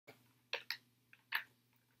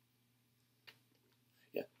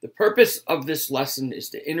The purpose of this lesson is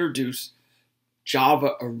to introduce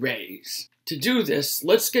Java arrays. To do this,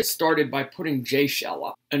 let's get started by putting JShell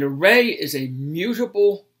up. An array is a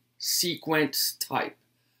mutable sequence type,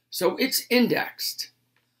 so it's indexed,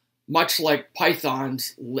 much like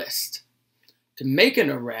Python's list. To make an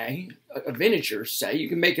array of integers, say, you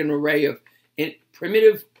can make an array of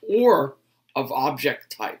primitive or of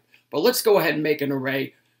object type. But let's go ahead and make an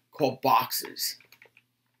array called boxes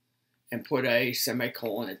and put a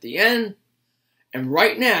semicolon at the end. And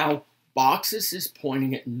right now, boxes is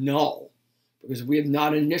pointing at null because we have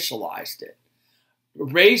not initialized it.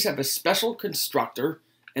 Arrays have a special constructor,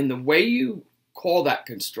 and the way you call that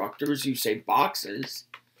constructor is you say boxes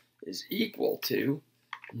is equal to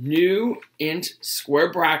new int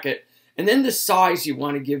square bracket, and then the size you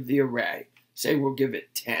want to give the array. Say we'll give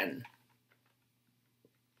it 10.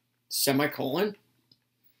 Semicolon.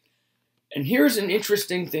 And here's an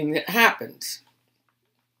interesting thing that happens.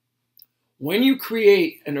 When you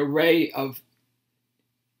create an array of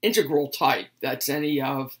integral type, that's any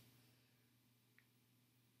of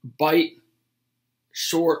byte,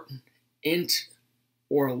 short, int,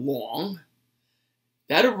 or long,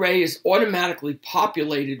 that array is automatically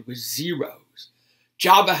populated with zeros.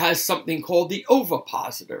 Java has something called the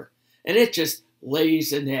ovipositor, and it just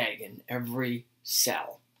lays an egg in every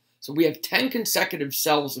cell. So we have 10 consecutive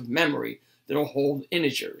cells of memory that will hold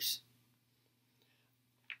integers.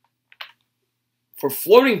 For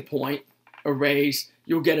floating point arrays,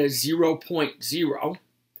 you'll get a 0.0.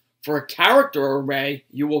 For a character array,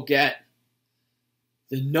 you will get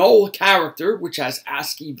the null character, which has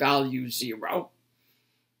ASCII value 0.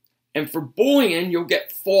 And for Boolean, you'll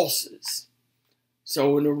get falses.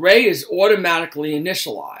 So an array is automatically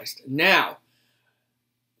initialized. Now,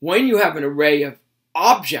 when you have an array of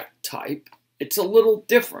object type, it's a little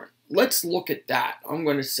different. Let's look at that. I'm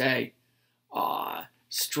going to say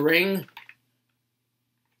string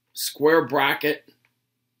square bracket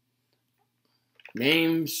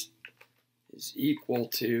names is equal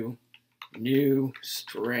to new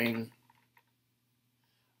string,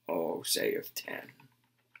 say of 10.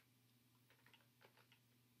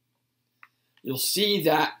 You'll see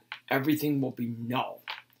that everything will be null.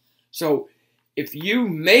 So if you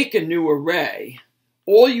make a new array,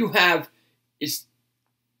 all you have is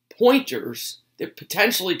pointers that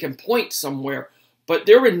potentially can point somewhere, but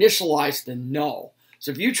they're initialized to null.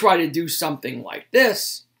 So if you try to do something like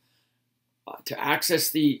this, to access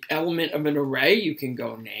the element of an array, you can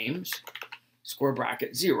go names, square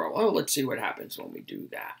bracket 0. Oh, let's see what happens when we do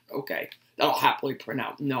that. Okay, that'll happily print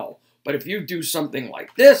out null. But if you do something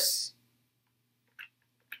like this,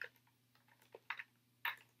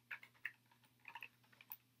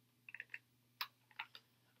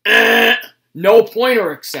 no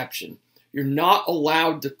pointer exception. You're not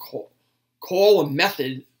allowed to call a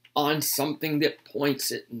method on something that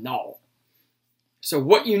points at null. So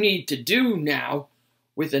what you need to do now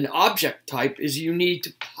with an object type is you need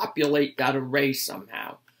to populate that array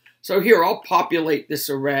somehow. So here, I'll populate this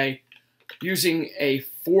array using a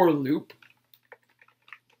for loop.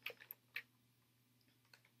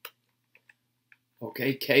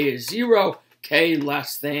 Okay, k is 0, k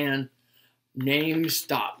less than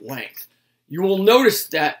names.length. You will notice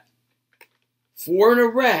that for an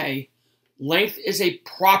array, length is a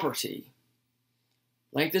property.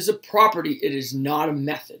 Length is a property, it is not a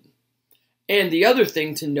method. And the other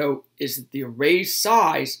thing to note is that the array's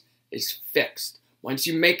size is fixed. Once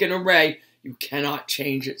you make an array, you cannot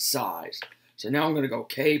change its size. So now I'm going to go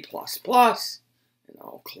k++, and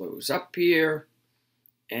I'll close up here.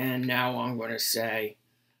 And now I'm going to say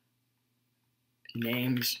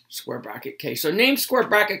names square bracket k. So names square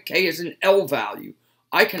bracket k is an L value.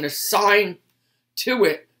 I can assign to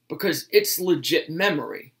it because it's legit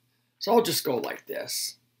memory. So I'll just go like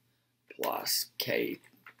this, plus k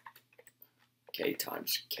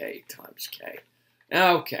times k times k.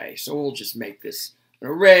 Okay, so we'll just make this an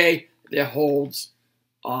array that holds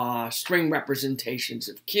string representations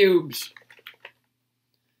of cubes.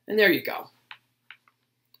 And there you go.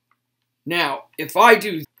 Now, if I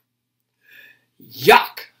do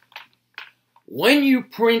yuck, when you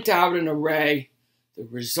print out an array, the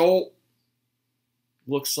result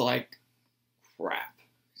looks like crap.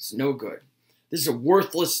 It's no good. This is a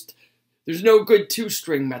worthless, there's no good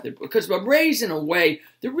toString method because arrays, in a way,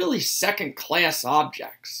 they're really second-class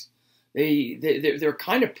objects. They're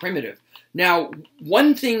kind of primitive. Now,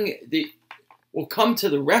 one thing that will come to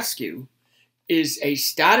the rescue is a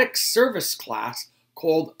static service class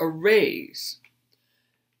called arrays.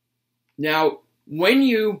 Now, when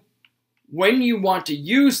you want to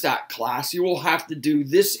use that class, you will have to do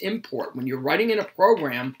this import. When you're writing in a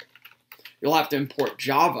program, you'll have to import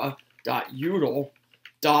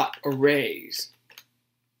java.util.Arrays.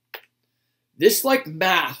 This, like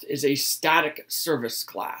math, is a static service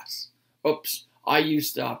class. Oops, I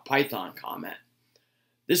used a Python comment.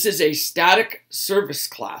 This is a static service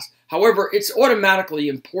class. However, it's automatically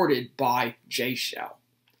imported by JShell.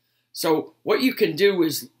 So what you can do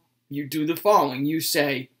is you do the following. You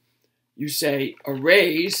say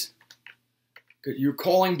arrays. You're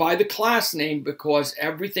calling by the class name because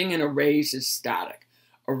everything in arrays is static.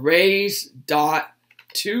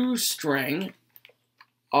 Arrays.toString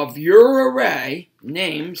of your array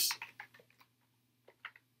names,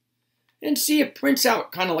 and see, it prints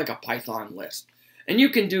out kind of like a Python list. And you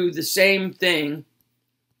can do the same thing.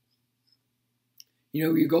 You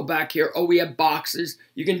know, you go back here. Oh, we have boxes.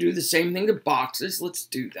 You can do the same thing to boxes. Let's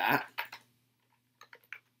do that.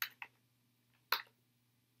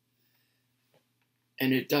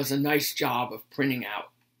 And it does a nice job of printing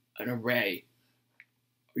out an array,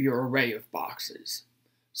 your array of boxes.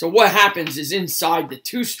 So what happens is inside the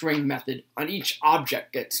toString method, on each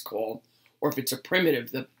object gets called, or if it's a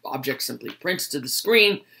primitive, the object simply prints to the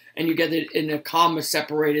screen, and you get it in a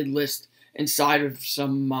comma-separated list inside of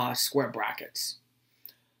some square brackets.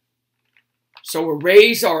 So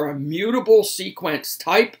arrays are a mutable sequence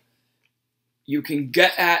type. You can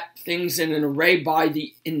get at things in an array by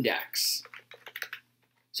the index.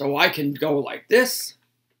 So I can go like this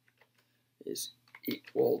is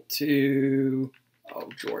equal to,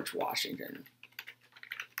 George Washington.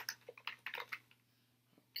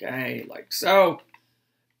 Okay, like so.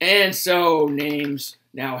 And so names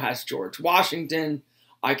now has George Washington.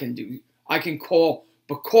 I can call,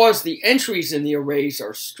 because the entries in the arrays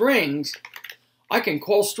are strings, I can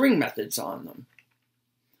call string methods on them.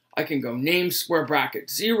 I can go name square bracket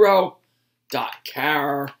 0 dot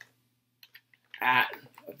char at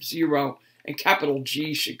 0, and capital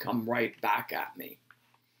G should come right back at me.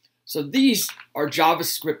 So these are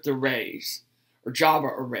JavaScript arrays, or Java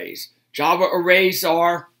arrays. Java arrays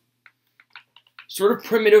are sort of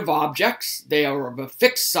primitive objects. They are of a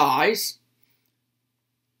fixed size.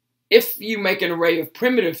 If you make an array of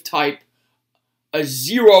primitive type, a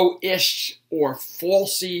zero-ish or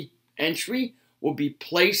falsy entry will be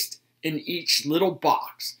placed in each little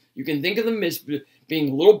box. You can think of them as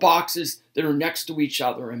being little boxes that are next to each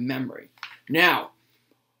other in memory. Now,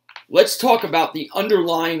 let's talk about the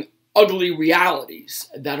underlying ugly realities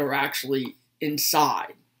that are actually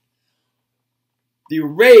inside. The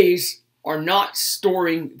arrays are not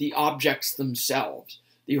storing the objects themselves.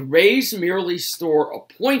 The arrays merely store a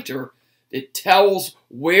pointer that tells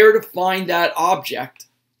where to find that object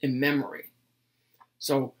in memory.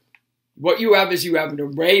 So what you have is you have an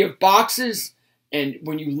array of boxes, and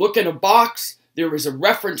when you look at a box, there is a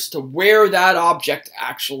reference to where that object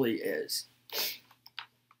actually is.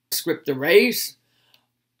 Script arrays.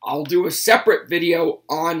 I'll do a separate video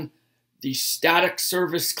on the static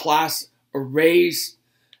service class arrays,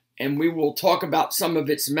 and we will talk about some of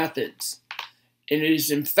its methods. And it is,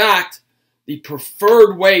 in fact, the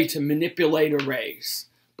preferred way to manipulate arrays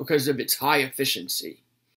because of its high efficiency.